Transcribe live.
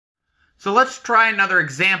So let's try another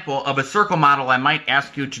example of a circle model I might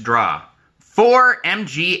ask you to draw.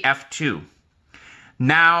 4MgF2.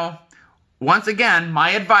 Now, once again,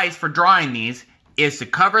 my advice for drawing these is to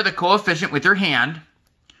cover the coefficient with your hand,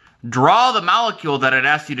 draw the molecule that it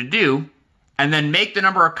asks you to do, and then make the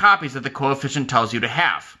number of copies that the coefficient tells you to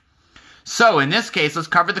have. So in this case, let's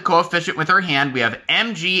cover the coefficient with our hand. We have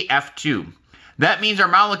MgF2. That means our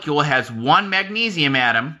molecule has 1 magnesium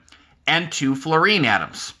atom and 2 fluorine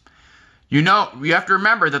atoms. You have to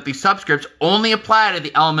remember that the subscripts only apply to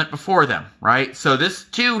the element before them, right? So this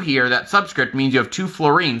 2 here, that subscript, means you have 2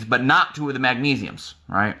 fluorines, but not 2 of the magnesiums,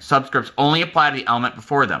 right? Subscripts only apply to the element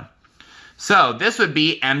before them. So this would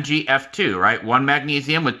be MgF2, right? 1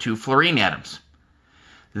 magnesium with 2 fluorine atoms.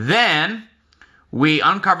 Then we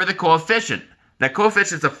uncover the coefficient. That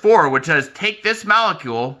coefficient is a 4, which says take this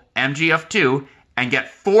molecule, MgF2, and get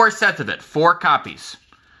 4 sets of it, 4 copies.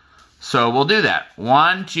 So we'll do that.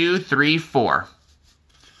 1, 2, 3, 4.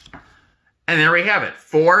 And there we have it,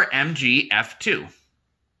 4MgF2.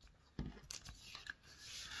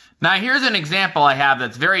 Now here's an example I have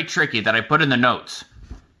that's very tricky that I put in the notes.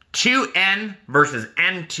 2N versus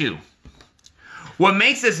N2. What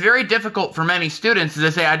makes this very difficult for many students is they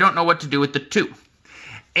say, I don't know what to do with the 2.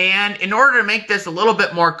 And in order to make this a little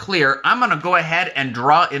bit more clear, I'm going to go ahead and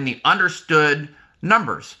draw in the understood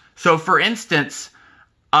numbers. So for instance,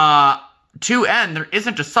 2N, there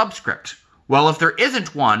isn't a subscript. Well, if there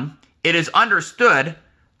isn't one, it is understood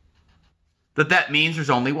that that means there's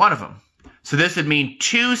only one of them. So this would mean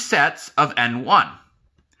 2 sets of N1.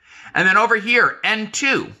 And then over here,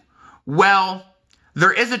 N2, well,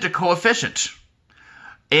 there isn't a coefficient.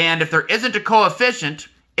 And if there isn't a coefficient,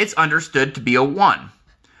 it's understood to be a 1.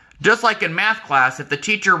 Just like in math class, if the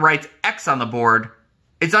teacher writes X on the board,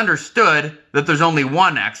 it's understood that there's only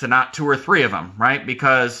one X and not 2 or 3 of them, right?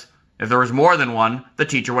 Because if there was more than one, the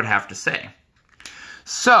teacher would have to say.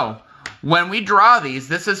 So, when we draw these,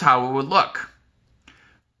 this is how it would look.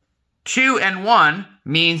 2 and 1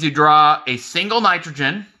 means you draw a single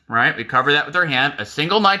nitrogen, right? We cover that with our hand, a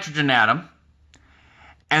single nitrogen atom,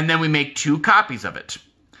 and then we make 2 copies of it.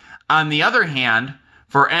 On the other hand,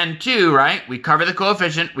 for N2, right, we cover the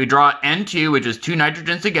coefficient, we draw N2, which is 2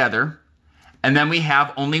 nitrogens together, and then we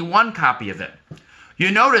have only 1 copy of it.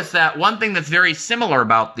 You notice that one thing that's very similar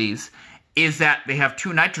about these is that they have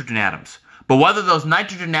 2 nitrogen atoms. But whether those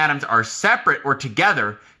nitrogen atoms are separate or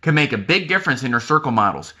together can make a big difference in your circle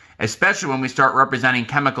models, especially when we start representing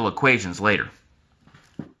chemical equations later.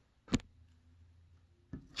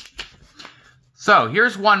 So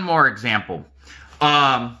here's one more example.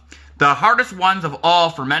 The hardest ones of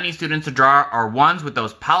all for many students to draw are ones with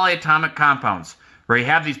those polyatomic compounds, where you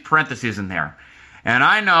have these parentheses in there. And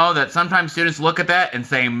I know that sometimes students look at that and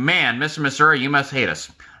say, man, Mr. Masura, you must hate us.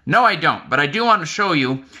 No, I don't, but I do want to show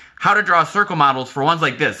you how to draw circle models for ones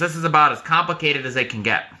like this. This is about as complicated as they can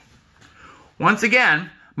get. Once again,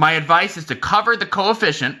 my advice is to cover the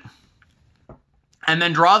coefficient and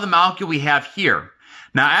then draw the molecule we have here.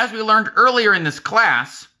 Now, as we learned earlier in this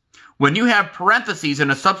class, when you have parentheses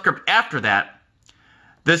and a subscript after that,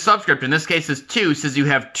 this subscript, in this case is 2, says you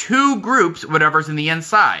have 2 groups, whatever's in the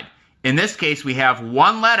inside. In this case, we have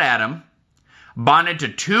 1 lead atom bonded to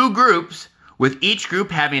 2 groups, with each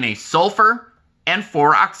group having a sulfur and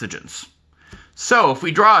 4 oxygens. So if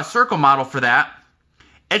we draw a circle model for that,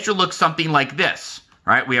 it should look something like this,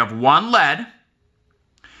 right? We have 1 lead,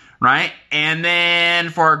 right? And then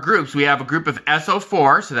for our groups, we have a group of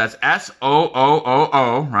SO4, so that's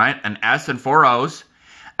S-O-O-O-O, right? An S and 4 O's.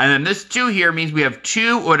 And then this 2 here means we have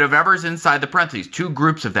 2 whatever's inside the parentheses, 2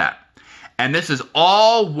 groups of that. And this is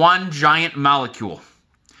all one giant molecule.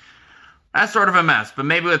 That's sort of a mess, but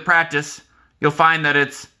maybe with practice, you'll find that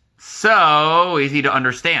it's so easy to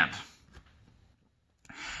understand.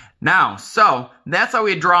 Now, so that's how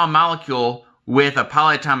we draw a molecule with a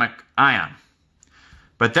polyatomic ion.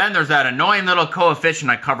 But then there's that annoying little coefficient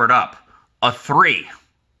I covered up, a 3.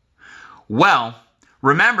 Well,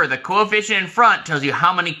 remember the coefficient in front tells you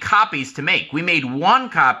how many copies to make. We made 1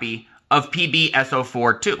 copy of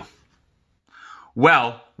PbSO4 too.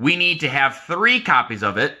 Well, we need to have 3 copies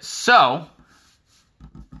of it, so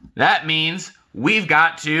that means we've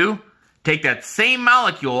got to take that same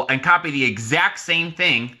molecule and copy the exact same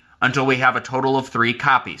thing until we have a total of 3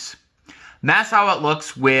 copies. And that's how it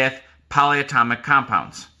looks with polyatomic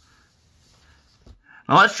compounds.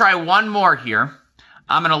 Now let's try one more here.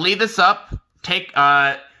 I'm going to leave this up.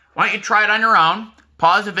 Why don't you try it on your own?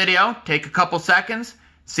 Pause the video, take a couple seconds,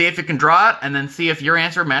 see if you can draw it, and then see if your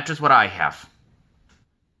answer matches what I have.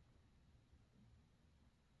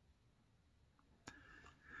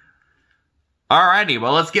 Alrighty,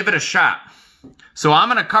 well, let's give it a shot. So I'm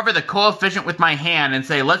going to cover the coefficient with my hand and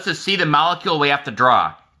say, let's just see the molecule we have to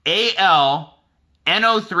draw.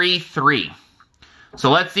 AlNO3-3.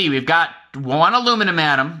 So let's see, we've got one aluminum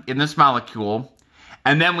atom in this molecule,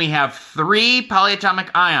 and then we have 3 polyatomic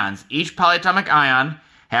ions. Each polyatomic ion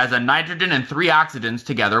has a nitrogen and 3 oxygens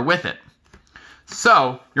together with it.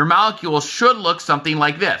 So your molecule should look something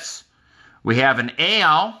like this. We have an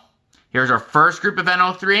Al. Here's our first group of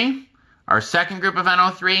NO3, our second group of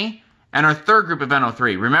NO3, and our third group of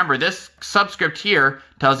NO3. Remember, this subscript here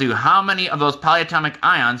tells you how many of those polyatomic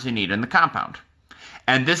ions you need in the compound.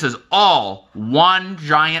 And this is all one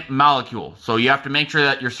giant molecule, so you have to make sure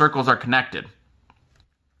that your circles are connected.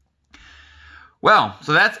 Well,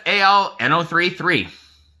 so that's AlNO3-3.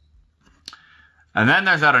 And then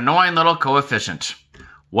there's that annoying little coefficient.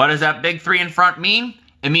 What does that big 3 in front mean?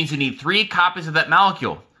 It means you need 3 copies of that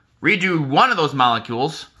molecule. Redo one of those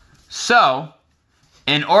molecules, so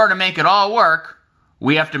in order to make it all work,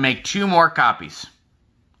 we have to make 2 more copies.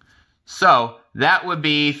 So that would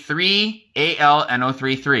be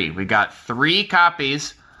 3AlNO3-3. We got 3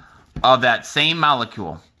 copies of that same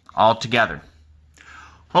molecule all together.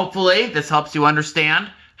 Hopefully this helps you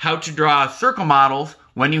understand how to draw circle models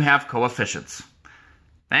when you have coefficients.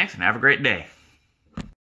 Thanks and have a great day.